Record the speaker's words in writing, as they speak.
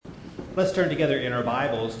Let's turn together in our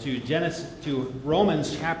Bibles to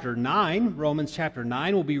Romans chapter 9. Romans chapter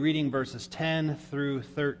 9, we'll be reading verses 10 through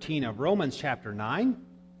 13 of Romans chapter 9.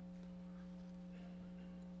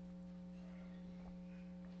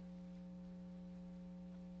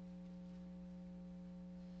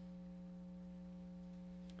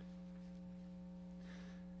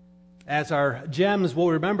 As our gems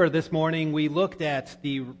will remember this morning, we looked at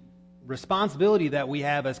the responsibility that we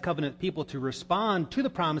have as covenant people to respond to the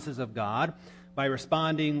promises of God by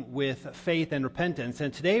responding with faith and repentance.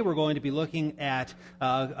 And today we're going to be looking at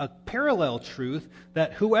a parallel truth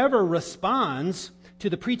that whoever responds to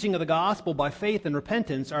the preaching of the gospel by faith and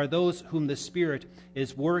repentance are those whom the Spirit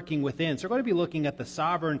is working within. So we're going to be looking at the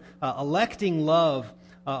sovereign electing love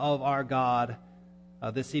of our God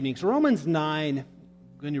this evening. So Romans 9, I'm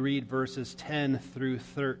going to read verses 10 through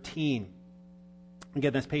 13.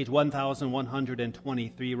 Again, that's page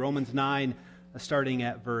 1123, Romans 9, starting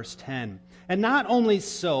at verse 10. And not only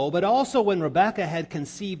so, but also when Rebekah had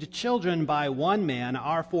conceived children by one man,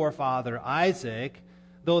 our forefather Isaac,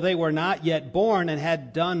 though they were not yet born and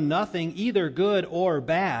had done nothing either good or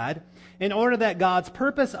bad, in order that God's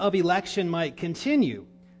purpose of election might continue,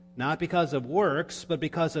 not because of works, but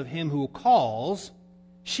because of him who calls,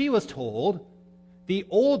 she was told, the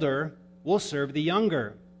older will serve the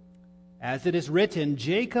younger. As it is written,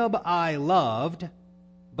 Jacob I loved,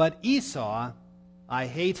 but Esau I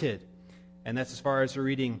hated. And that's as far as we're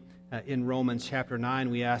reading in Romans chapter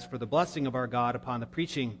 9. We ask for the blessing of our God upon the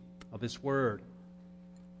preaching of His Word.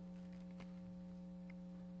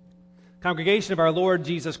 Congregation of our Lord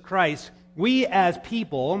Jesus Christ, we as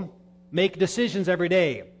people make decisions every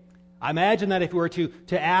day. I imagine that if we were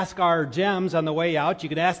to ask our gems on the way out, you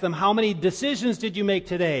could ask them, how many decisions did you make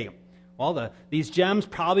today? Well, these gems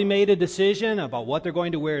probably made a decision about what they're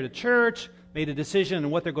going to wear to church, made a decision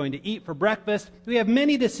on what they're going to eat for breakfast. We have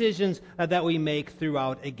many decisions that we make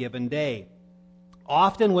throughout a given day.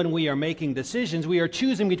 Often when we are making decisions, we are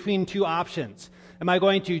choosing between two options. Am I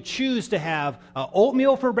going to choose to have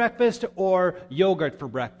oatmeal for breakfast or yogurt for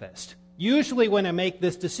breakfast? Usually when I make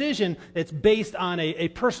this decision, it's based on a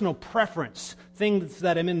personal preference, things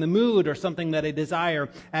that I'm in the mood or something that I desire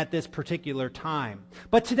at this particular time.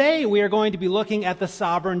 But today we are going to be looking at the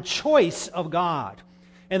sovereign choice of God.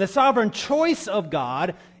 And the sovereign choice of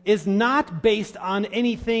God is not based on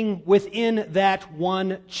anything within that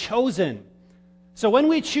one chosen. So when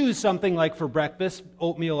we choose something like for breakfast,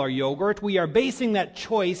 oatmeal or yogurt, we are basing that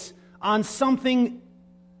choice on something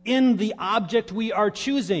in the object we are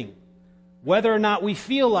choosing. Whether or not we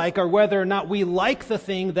feel like or whether or not we like the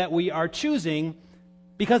thing that we are choosing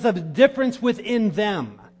because of the difference within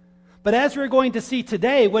them. But as we're going to see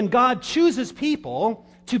today, when God chooses people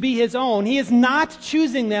to be His own, He is not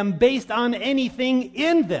choosing them based on anything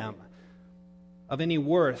in them of any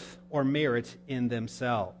worth or merit in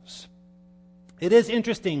themselves. It is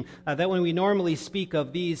interesting that when we normally speak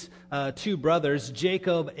of these two brothers,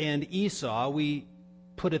 Jacob and Esau, we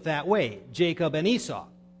put it that way, Jacob and Esau.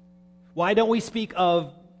 Why don't we speak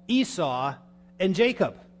of Esau and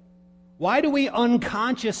Jacob? Why do we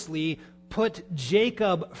unconsciously put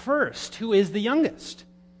Jacob first, who is the youngest?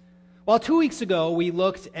 Well, 2 weeks ago, we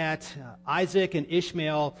looked at Isaac and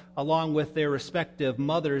Ishmael along with their respective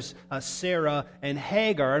mothers, Sarah and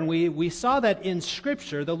Hagar, and we saw that in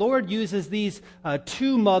Scripture, the Lord uses these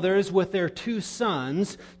two mothers with their two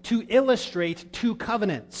sons to illustrate two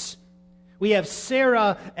covenants. We have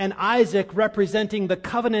Sarah and Isaac representing the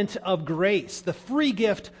covenant of grace, the free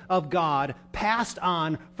gift of God passed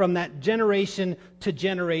on from that generation to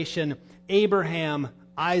generation, Abraham,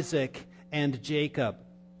 Isaac, and Jacob.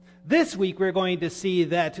 This week we're going to see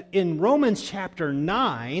that in Romans chapter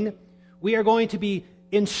 9, we are going to be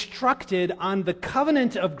instructed on the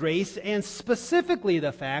covenant of grace and specifically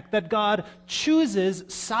the fact that God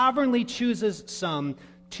sovereignly chooses some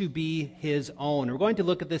to be His own. We're going to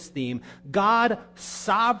look at this theme. God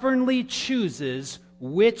sovereignly chooses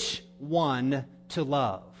which one to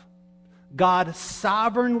love. God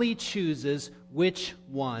sovereignly chooses which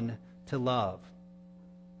one to love.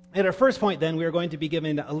 At our first point, then, we are going to be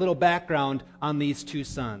given a little background on these two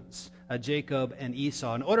sons, Jacob and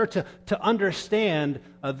Esau, in order to understand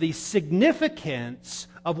the significance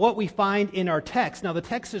of what we find in our text. Now, the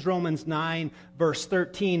text is Romans 9, verse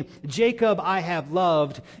 13. Jacob I have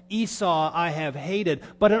loved, Esau I have hated.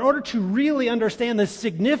 But in order to really understand the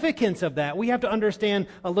significance of that, we have to understand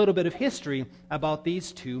a little bit of history about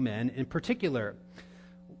these two men in particular.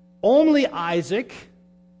 Only Isaac,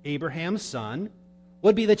 Abraham's son,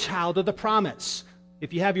 would be the child of the promise.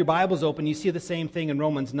 if you have your Bibles open, you see the same thing in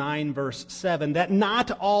Romans 9, verse 7, that not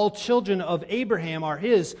all children of Abraham are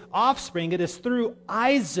his offspring. It is through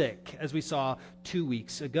Isaac, as we saw 2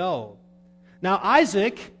 weeks ago. Now,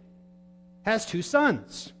 Isaac has 2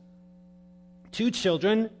 sons, 2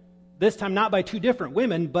 children, this time not by 2 different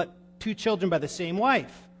women, but 2 children by the same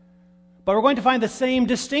wife. But we're going to find the same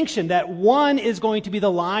distinction, that one is going to be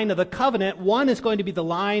the line of the covenant, one is going to be the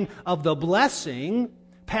line of the blessing,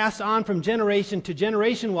 passed on from generation to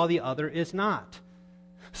generation, while the other is not.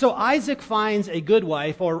 So Isaac finds a good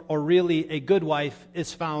wife, or really a good wife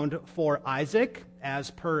is found for Isaac, as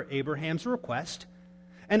per Abraham's request.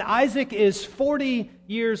 And Isaac is 40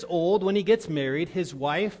 years old when he gets married. His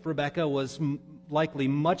wife, Rebekah, was likely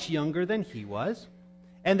much younger than he was.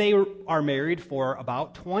 And they are married for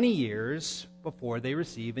about 20 years before they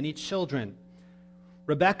receive any children.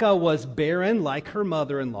 Rebekah was barren like her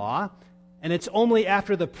mother-in-law, and it's only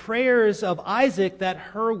after the prayers of Isaac that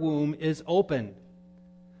her womb is opened.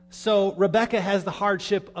 So Rebekah has the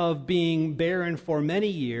hardship of being barren for many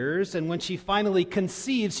years, and when she finally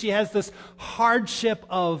conceives, she has this hardship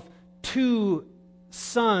of 2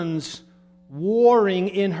 sons warring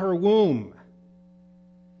in her womb.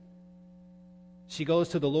 She goes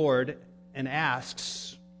to the Lord and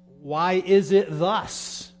asks, "Why is it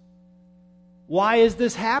thus? Why is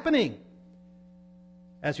this happening?"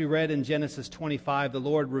 As we read in Genesis 25, the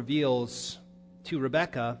Lord reveals to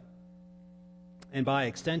Rebekah, and by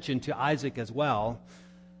extension to Isaac as well,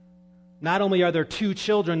 not only are there 2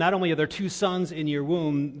 children, not only are there 2 sons in your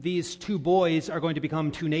womb, these 2 boys are going to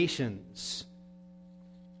become 2 nations,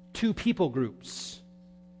 2 people groups.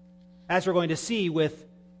 As we're going to see with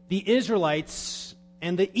the Israelites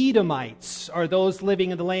and the Edomites, are those living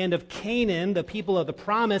in the land of Canaan, the people of the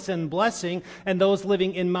promise and blessing, and those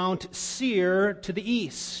living in Mount Seir to the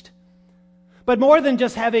east. But more than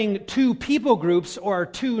just having 2 people groups or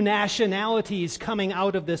 2 nationalities coming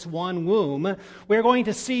out of this one womb, we're going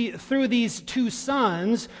to see through these 2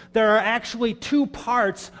 sons, there are actually 2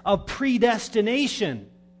 parts of predestination.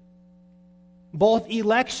 Both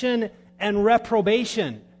election and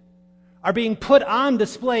reprobation are being put on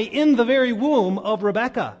display in the very womb of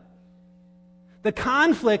Rebekah. The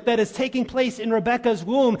conflict that is taking place in Rebekah's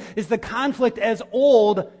womb is the conflict as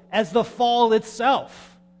old as the fall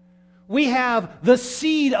itself. We have the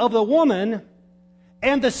seed of the woman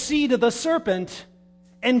and the seed of the serpent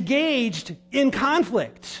engaged in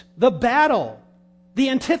conflict. The battle, the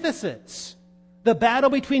antithesis, the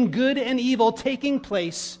battle between good and evil taking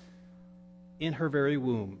place in her very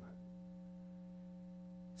womb.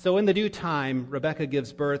 So in the due time, Rebekah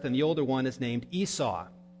gives birth, and the older one is named Esau.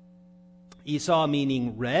 Esau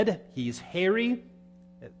meaning red. He's hairy.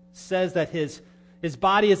 It says that his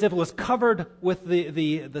body, as if it was covered with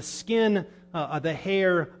the skin, the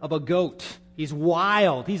hair of a goat. He's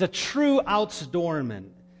wild. He's a true outdoorsman.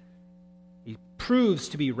 He proves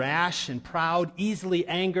to be rash and proud, easily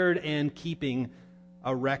angered, and keeping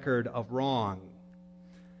a record of wrong.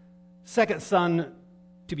 Second son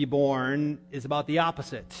to be born is about the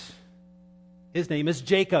opposite. His name is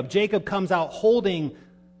Jacob. Jacob comes out holding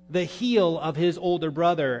the heel of his older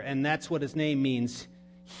brother, and that's what his name means,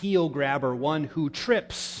 heel grabber, one who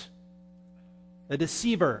trips, a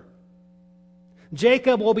deceiver.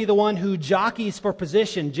 Jacob will be the one who jockeys for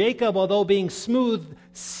position. Jacob, although being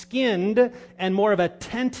smooth-skinned and more of a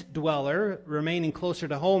tent dweller, remaining closer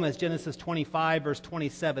to home, as Genesis 25, verse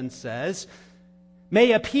 27 says,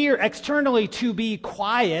 may appear externally to be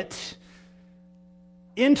quiet.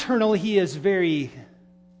 Internally, he is very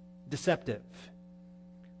deceptive.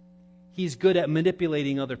 He's good at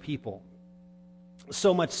manipulating other people.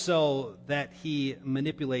 So much so that he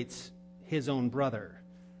manipulates his own brother.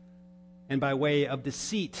 And by way of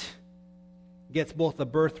deceit, gets both the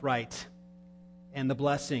birthright and the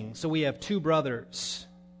blessing. So we have 2 brothers,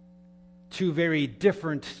 2 very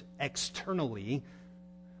different externally.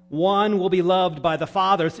 One will be loved by the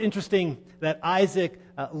father. It's interesting that Isaac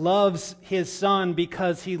loves his son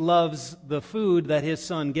because he loves the food that his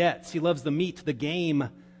son gets. He loves the meat, the game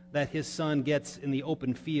that his son gets in the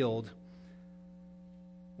open field.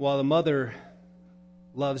 While the mother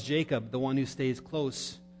loves Jacob, the one who stays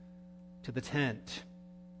close to the tent.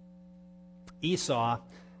 Esau,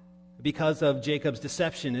 because of Jacob's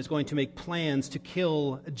deception, is going to make plans to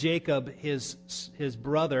kill Jacob, his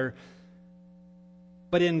brother.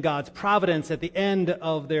 But in God's providence, at the end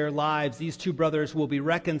of their lives, these 2 brothers will be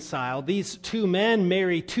reconciled. These 2 men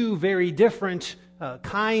marry 2 very different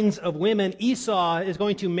kinds of women. Esau is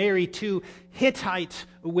going to marry 2 Hittite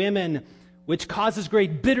women, which causes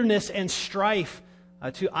great bitterness and strife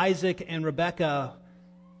to Isaac and Rebekah.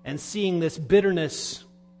 And seeing this bitterness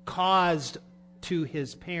caused to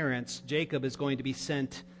his parents, Jacob is going to be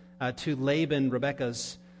sent to Laban,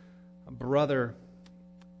 Rebekah's brother,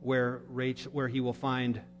 where he will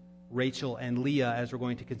find Rachel and Leah, as we're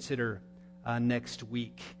going to consider next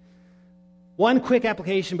week. One quick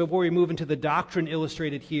application before we move into the doctrine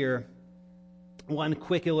illustrated here. One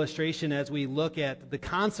quick illustration as we look at the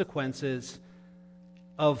consequences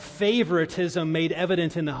of favoritism made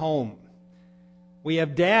evident in the home. We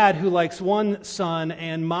have dad who likes one son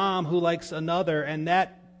and mom who likes another, and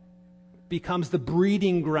that becomes the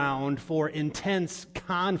breeding ground for intense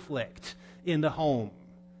conflict in the home.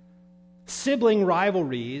 Sibling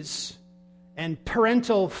rivalries and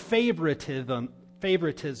parental favoritism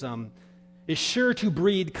is sure to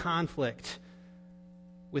breed conflict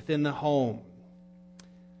within the home.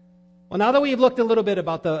 Well, now that we've looked a little bit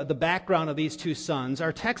about the background of these two sons,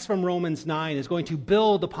 our text from Romans 9 is going to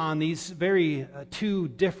build upon these very two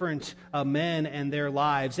different men and their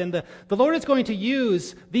lives. And the Lord is going to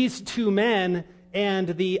use these two men and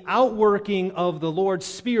the outworking of the Lord's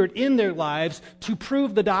Spirit in their lives to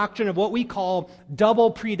prove the doctrine of what we call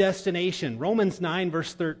double predestination. Romans 9,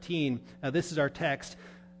 verse 13. This is our text.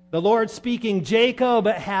 The Lord speaking, Jacob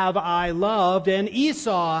have I loved, and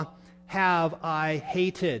Esau have I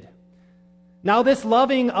hated. Now this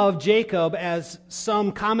loving of Jacob, as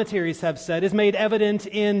some commentaries have said, is made evident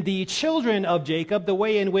in the children of Jacob. The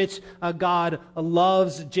way in which God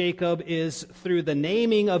loves Jacob is through the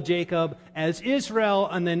naming of Jacob as Israel,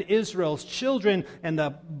 and then Israel's children, and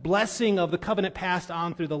the blessing of the covenant passed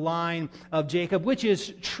on through the line of Jacob, which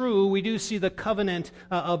is true. We do see the covenant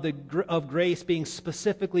of grace being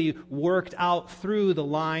specifically worked out through the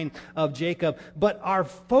line of Jacob. But our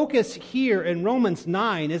focus here in Romans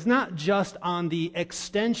 9 is not just on the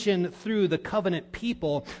extension through the covenant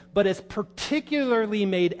people, but is particularly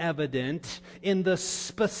made evident in the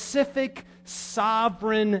specific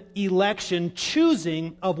sovereign election,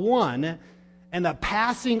 choosing of one and the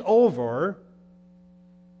passing over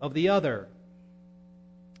of the other.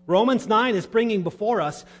 Romans 9 is bringing before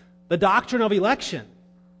us the doctrine of election.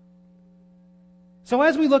 So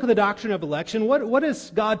as we look at the doctrine of election, what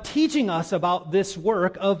is God teaching us about this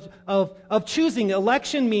work of choosing?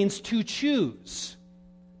 Election means to choose,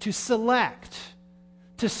 to select,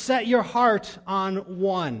 to set your heart on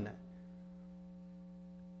one.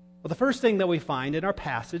 Well, the first thing that we find in our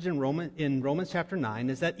passage in Romans chapter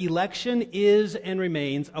 9 is that election is and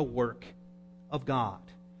remains a work of God.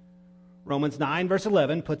 Romans 9, verse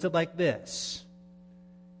 11 puts it like this.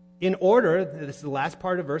 In order, this is the last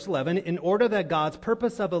part of verse 11, in order that God's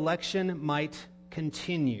purpose of election might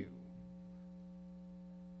continue.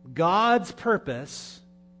 God's purpose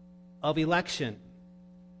of election.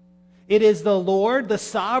 It is the Lord, the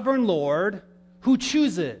sovereign Lord, who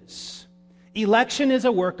chooses. Election is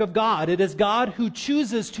a work of God. It is God who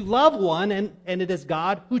chooses to love one, and it is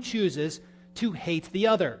God who chooses to hate the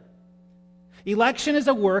other. Election is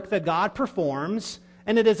a work that God performs,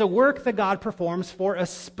 and it is a work that God performs for a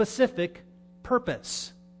specific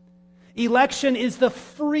purpose. Election is the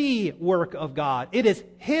free work of God. It is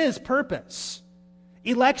His purpose.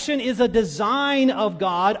 Election is a design of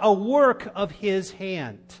God, a work of His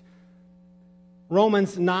hand.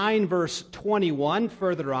 Romans 9, verse 21,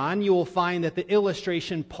 further on, you will find that the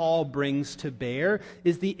illustration Paul brings to bear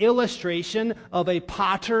is the illustration of a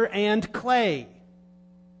potter and clay.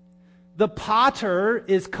 The potter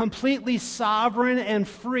is completely sovereign and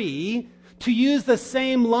free to use the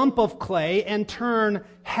same lump of clay and turn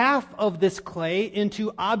half of this clay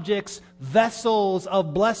into objects, vessels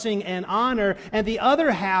of blessing and honor, and the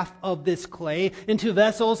other half of this clay into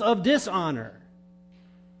vessels of dishonor.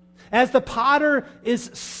 As the potter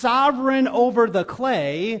is sovereign over the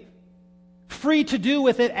clay, free to do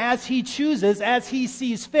with it as he chooses, as he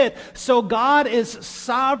sees fit, so God is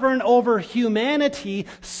sovereign over humanity,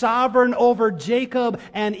 sovereign over Jacob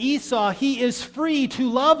and Esau. He is free to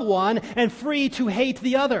love one and free to hate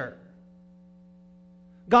the other.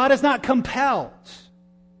 God is not compelled.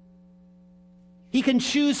 He can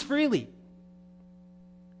choose freely,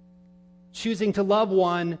 choosing to love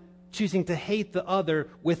one, choosing to hate the other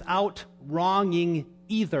without wronging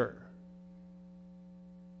either.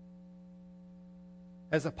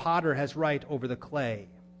 As a potter has right over the clay.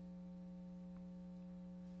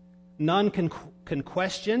 None can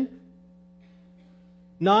question.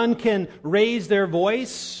 None can raise their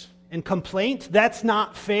voice in complaint. That's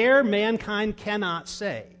not fair, mankind cannot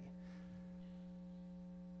say.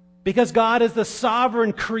 Because God is the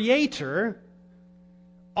sovereign creator,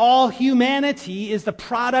 all humanity is the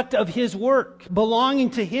product of His work, belonging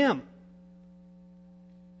to Him.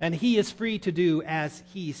 And He is free to do as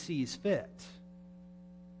He sees fit.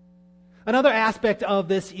 Another aspect of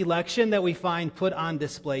this election that we find put on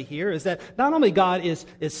display here is that not only God is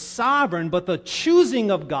sovereign, but the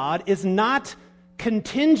choosing of God is not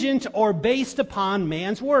contingent or based upon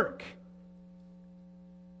man's work.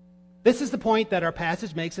 This is the point that our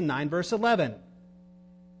passage makes in 9 verse 11.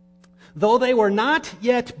 Though they were not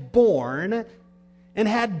yet born and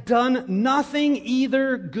had done nothing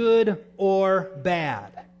either good or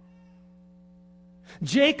bad.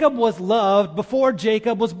 Jacob was loved before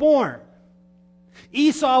Jacob was born.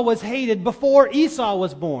 Esau was hated before Esau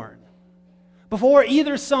was born, before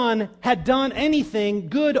either son had done anything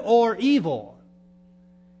good or evil.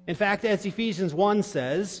 In fact, as Ephesians 1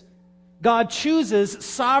 says, God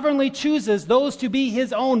sovereignly chooses those to be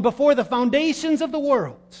His own before the foundations of the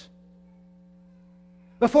world.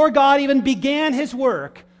 Before God even began His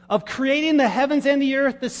work of creating the heavens and the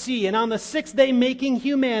earth, the sea, and on the sixth day making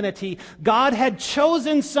humanity, God had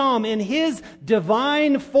chosen some in His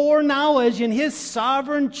divine foreknowledge, in His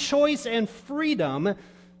sovereign choice and freedom,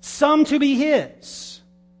 some to be His,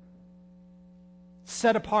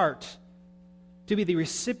 set apart to be the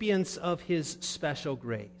recipients of His special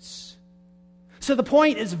grace. So the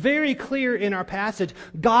point is very clear in our passage.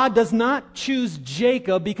 God does not choose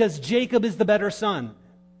Jacob because Jacob is the better son.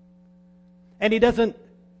 And He doesn't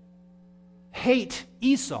hate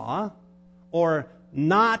Esau or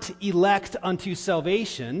not elect unto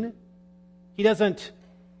salvation. He doesn't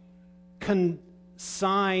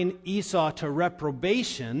consign Esau to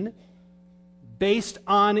reprobation based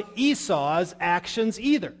on Esau's actions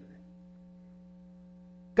either.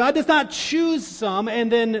 God does not choose some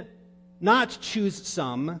and then not choose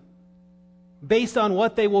some based on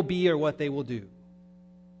what they will be or what they will do.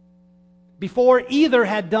 Before either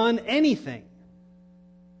had done anything.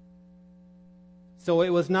 So it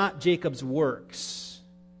was not Jacob's works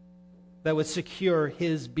that would secure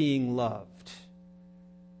his being loved.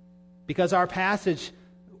 Because our passage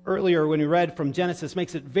earlier when we read from Genesis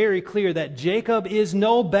makes it very clear that Jacob is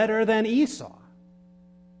no better than Esau.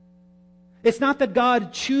 It's not that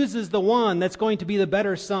God chooses the one that's going to be the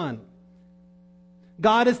better son.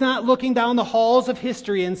 God is not looking down the halls of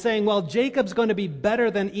history and saying, well, Jacob's going to be better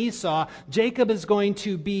than Esau. Jacob is going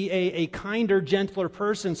to be a kinder, gentler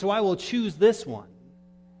person, so I will choose this one.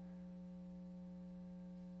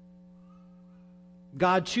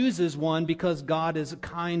 God chooses one because God is a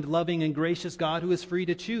kind, loving, and gracious God who is free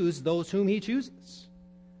to choose those whom He chooses.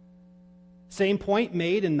 Same point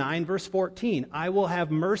made in 9 verse 14. I will have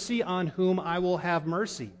mercy on whom I will have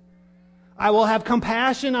mercy. I will have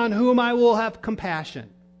compassion on whom I will have compassion.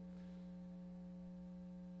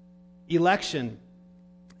 Election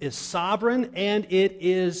is sovereign and it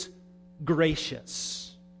is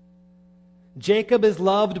gracious. Jacob is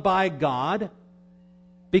loved by God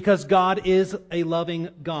because God is a loving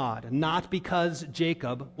God, not because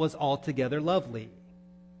Jacob was altogether lovely.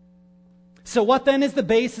 So what then is the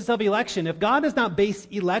basis of election? If God does not base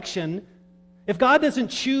election, if God doesn't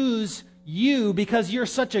choose you because you're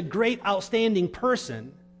such a great, outstanding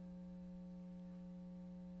person,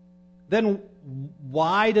 then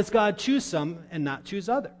why does God choose some and not choose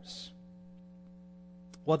others?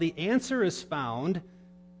 Well, the answer is found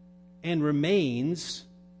and remains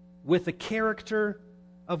with the character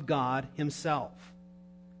of God Himself.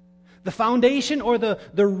 The foundation or the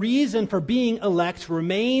reason for being elect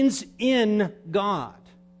remains in God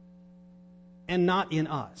and not in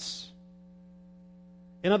us.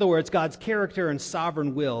 In other words, God's character and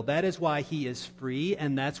sovereign will, that is why He is free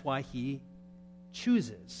and that's why He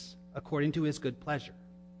chooses according to His good pleasure.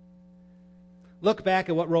 Look back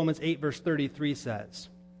at what Romans 8 verse 33 says.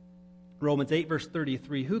 Romans 8 verse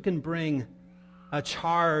 33, who can bring a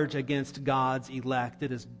charge against God's elect?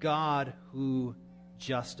 It is God who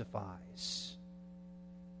justifies.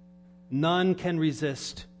 None can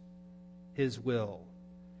resist His will.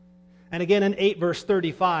 And again in 8 verse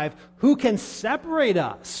 35, who can separate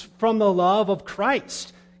us from the love of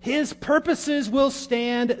Christ? His purposes will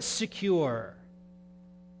stand secure.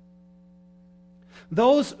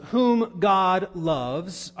 Those whom God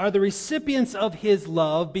loves are the recipients of His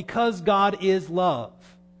love because God is love.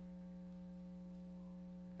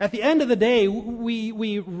 At the end of the day,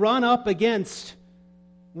 we run up against,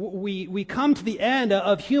 we come to the end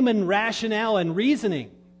of human rationale and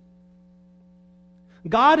reasoning.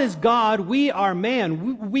 God is God, we are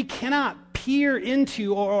man. We cannot peer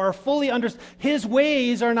into or fully understand. His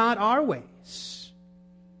ways are not our ways.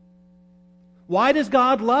 Why does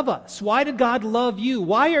God love us? Why did God love you?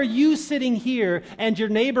 Why are you sitting here and your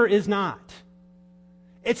neighbor is not?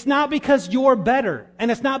 It's not because you're better, and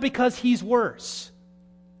it's not because he's worse.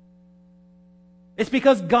 It's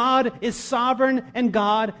because God is sovereign and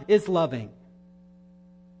God is loving.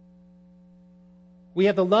 We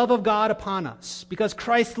have the love of God upon us because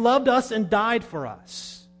Christ loved us and died for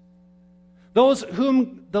us. Those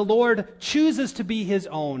whom the Lord chooses to be his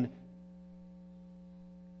own,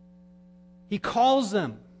 he calls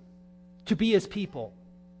them to be his people.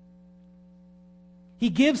 He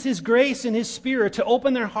gives his grace and his Spirit to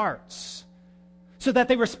open their hearts so that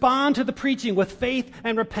they respond to the preaching with faith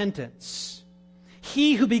and repentance.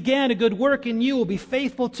 He who began a good work in you will be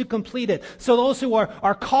faithful to complete it. So those who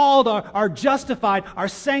are called, are justified, are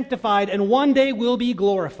sanctified, and one day will be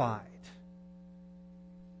glorified.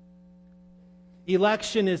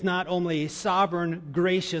 Election is not only a sovereign,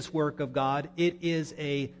 gracious work of God, it is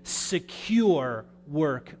a secure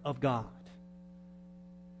work of God.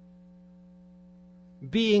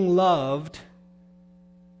 Being loved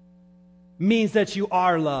means that you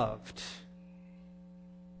are loved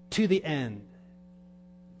to the end.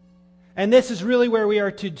 And this is really where we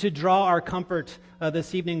are to draw our comfort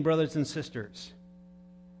this evening, brothers and sisters.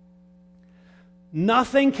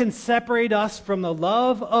 Nothing can separate us from the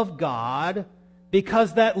love of God,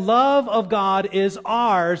 because that love of God is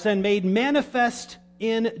ours and made manifest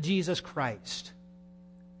in Jesus Christ.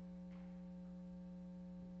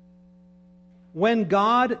 When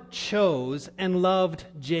God chose and loved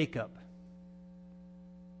Jacob,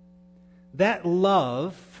 that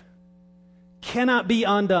love cannot be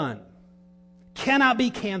undone, cannot be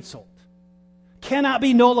canceled, cannot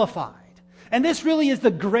be nullified. And this really is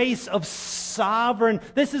the grace of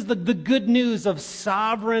this is the good news of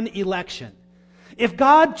sovereign election. If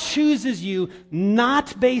God chooses you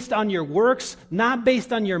not based on your works, not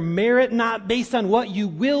based on your merit, not based on what you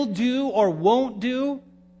will do or won't do,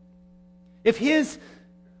 if his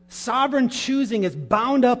sovereign choosing is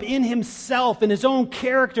bound up in himself, in his own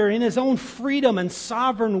character, in his own freedom and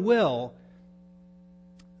sovereign will,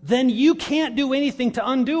 then you can't do anything to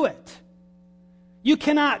undo it. You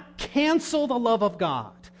cannot cancel the love of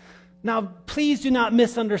God. Now, please do not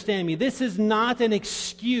misunderstand me. This is not an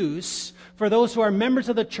excuse for those who are members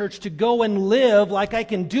of the church to go and live like I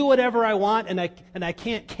can do whatever I want and I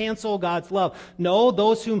can't cancel God's love. No,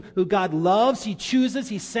 those who God loves, he chooses,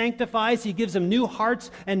 he sanctifies, he gives them new hearts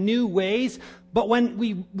and new ways. But when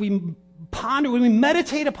we ponder, when we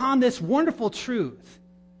meditate upon this wonderful truth,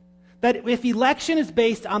 that if election is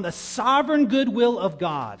based on the sovereign goodwill of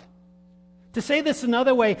God, to say this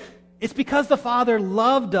another way, it's because the Father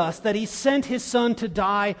loved us that he sent his Son to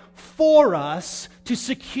die for us to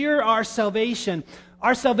secure our salvation.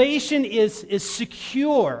 Our salvation is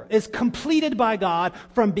secure, is completed by God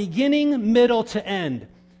from beginning, middle to end.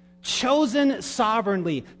 Chosen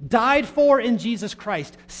sovereignly, died for in Jesus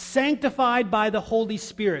Christ, sanctified by the Holy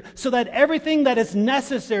Spirit, so that everything that is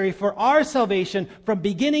necessary for our salvation from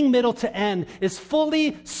beginning, middle to end is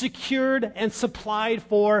fully secured and supplied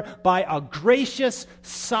for by a gracious,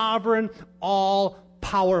 sovereign,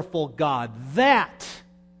 all-powerful God. That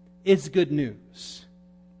is good news.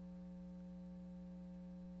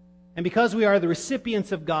 And because we are the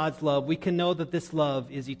recipients of God's love, we can know that this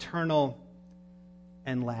love is eternal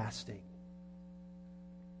and lasting.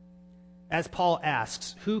 As Paul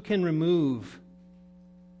asks, who can remove,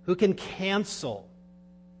 who can cancel,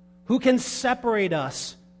 who can separate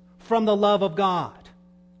us from the love of God?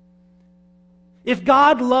 If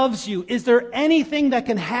God loves you, is there anything that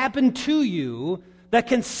can happen to you that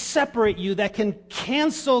can separate you, that can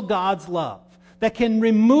cancel God's love, that can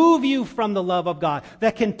remove you from the love of God,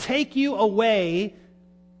 that can take you away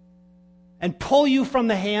and pull you from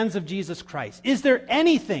the hands of Jesus Christ? Is there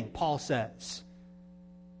anything, Paul says?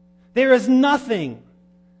 There is nothing,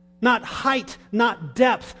 not height, not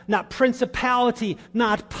depth, not principality,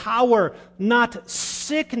 not power, not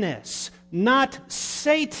sickness, not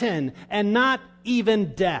Satan, and not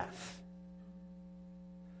even death.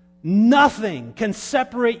 Nothing can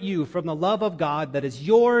separate you from the love of God that is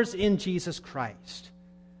yours in Jesus Christ.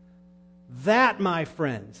 That, my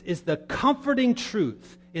friends, is the comforting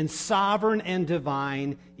truth in sovereign and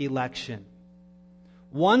divine election.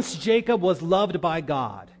 Once Jacob was loved by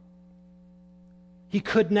God, he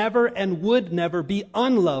could never and would never be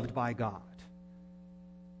unloved by God.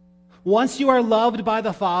 Once you are loved by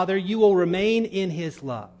the Father, you will remain in his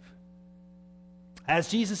love. As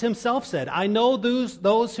Jesus himself said, I know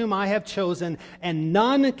those whom I have chosen, and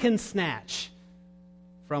none can snatch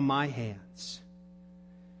from my hands.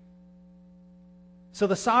 So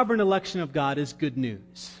the sovereign election of God is good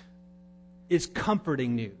news, is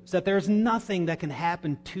comforting news, that there's nothing that can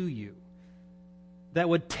happen to you that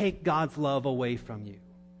would take God's love away from you.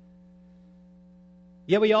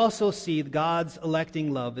 Yet we also see God's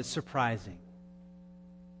electing love is surprising.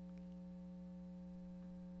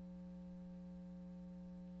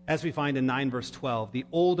 As we find in 9 verse 12, the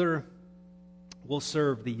older will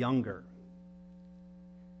serve the younger.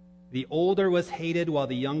 The older was hated while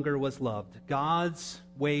the younger was loved. God's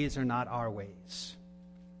ways are not our ways.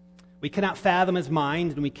 We cannot fathom his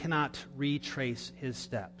mind, and we cannot retrace his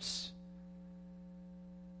steps.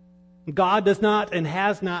 God does not and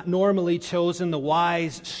has not normally chosen the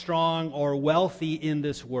wise, strong, or wealthy in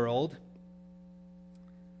this world,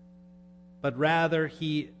 but rather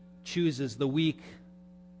he chooses the weak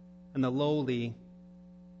and the lowly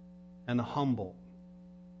and the humble.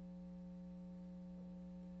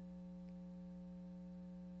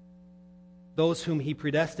 Those whom he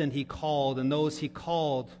predestined, he called, and those he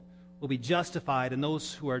called will be justified, and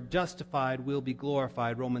those who are justified will be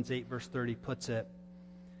glorified. Romans 8, verse 30 puts it.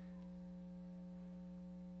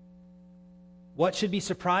 What should be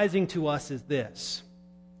surprising to us is this.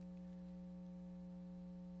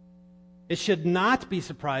 It should not be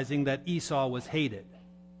surprising that Esau was hated.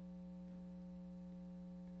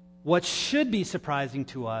 What should be surprising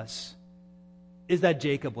to us is that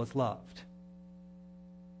Jacob was loved.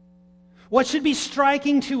 What should be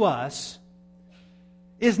striking to us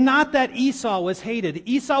is not that Esau was hated.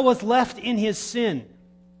 Esau was left in his sin.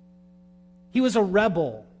 He was a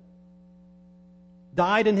rebel,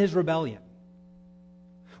 died in his rebellion.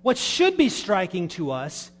 What should be striking to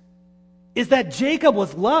us is that Jacob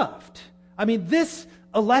was loved. I mean, this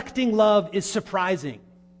electing love is surprising.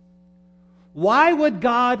 Why would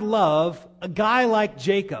God love a guy like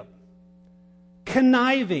Jacob?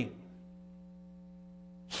 Conniving,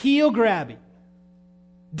 heel-grabbing,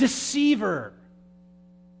 deceiver.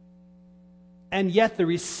 And yet the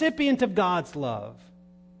recipient of God's love,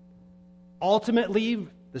 ultimately,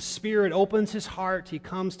 the Spirit opens his heart. He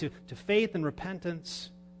comes to faith and repentance.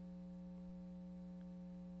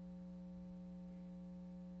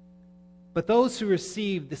 But those who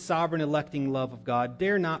receive the sovereign electing love of God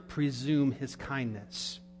dare not presume his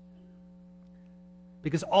kindness.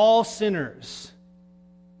 Because all sinners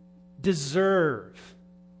deserve,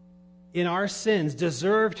 in our sins,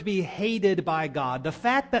 deserve to be hated by God. The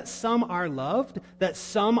fact that some are loved, that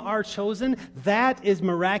some are chosen, that is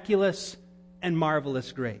miraculous and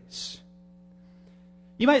marvelous grace.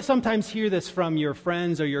 You might sometimes hear this from your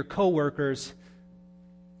friends or your coworkers.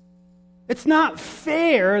 It's not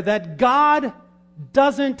fair that God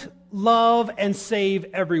doesn't love and save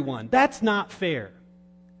everyone. That's not fair.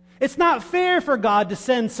 It's not fair for God to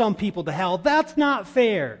send some people to hell. That's not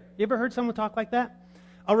fair. You ever heard someone talk like that?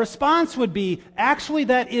 A response would be, actually,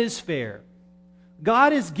 that is fair.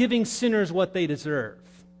 God is giving sinners what they deserve.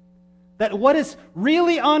 That what is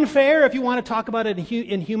really unfair, if you want to talk about it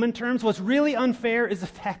in human terms, what's really unfair is the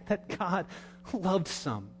fact that God loved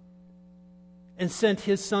some and sent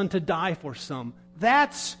his Son to die for some.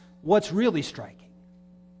 That's what's really striking.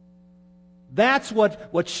 That's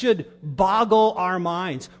what should boggle our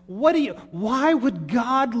minds. Why would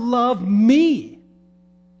God love me?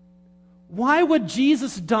 Why would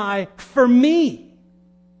Jesus die for me?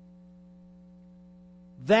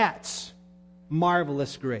 That's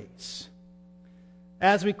marvelous grace.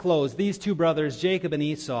 As we close, these two brothers, Jacob and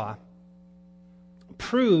Esau,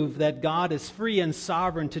 prove that God is free and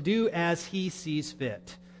sovereign to do as he sees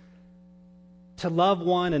fit. To love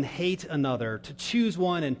one and hate another, to choose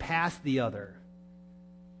one and pass the other.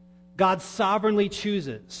 God sovereignly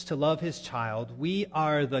chooses to love his child. We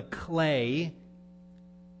are the clay.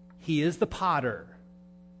 He is the potter.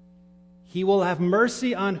 He will have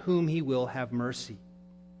mercy on whom he will have mercy.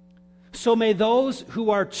 So may those who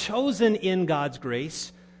are chosen in God's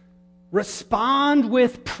grace respond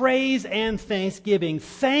with praise and thanksgiving.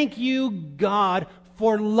 Thank you, God,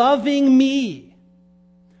 for loving me,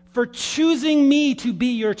 for choosing me to be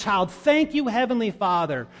your child. Thank you, Heavenly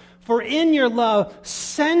Father, for in your love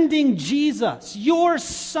sending Jesus, your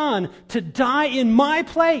Son, to die in my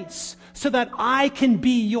place so that I can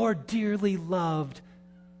be your dearly loved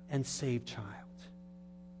and saved child.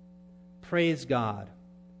 Praise God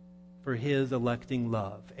for his electing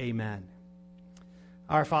love. Amen.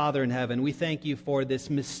 Our Father in heaven, we thank you for this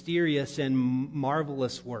mysterious and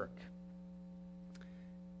marvelous work.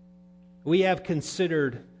 We have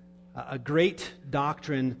considered a great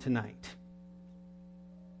doctrine tonight.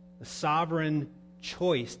 The sovereign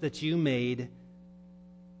choice that you made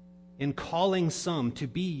in calling some to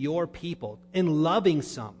be your people, in loving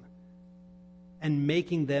some and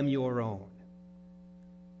making them your own.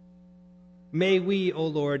 May we, O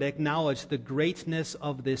Lord, acknowledge the greatness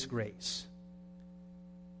of this grace.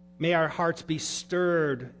 May our hearts be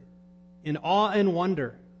stirred in awe and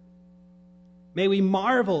wonder. May we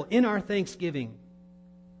marvel in our thanksgiving.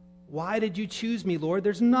 Why did you choose me, Lord?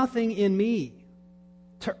 There's nothing in me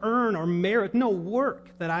to earn or merit, no work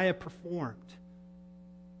that I have performed.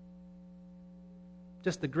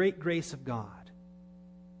 Just the great grace of God.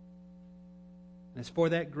 And it's for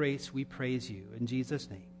that grace we praise you. In Jesus'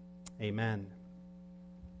 name, amen.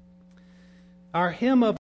 Our hymn of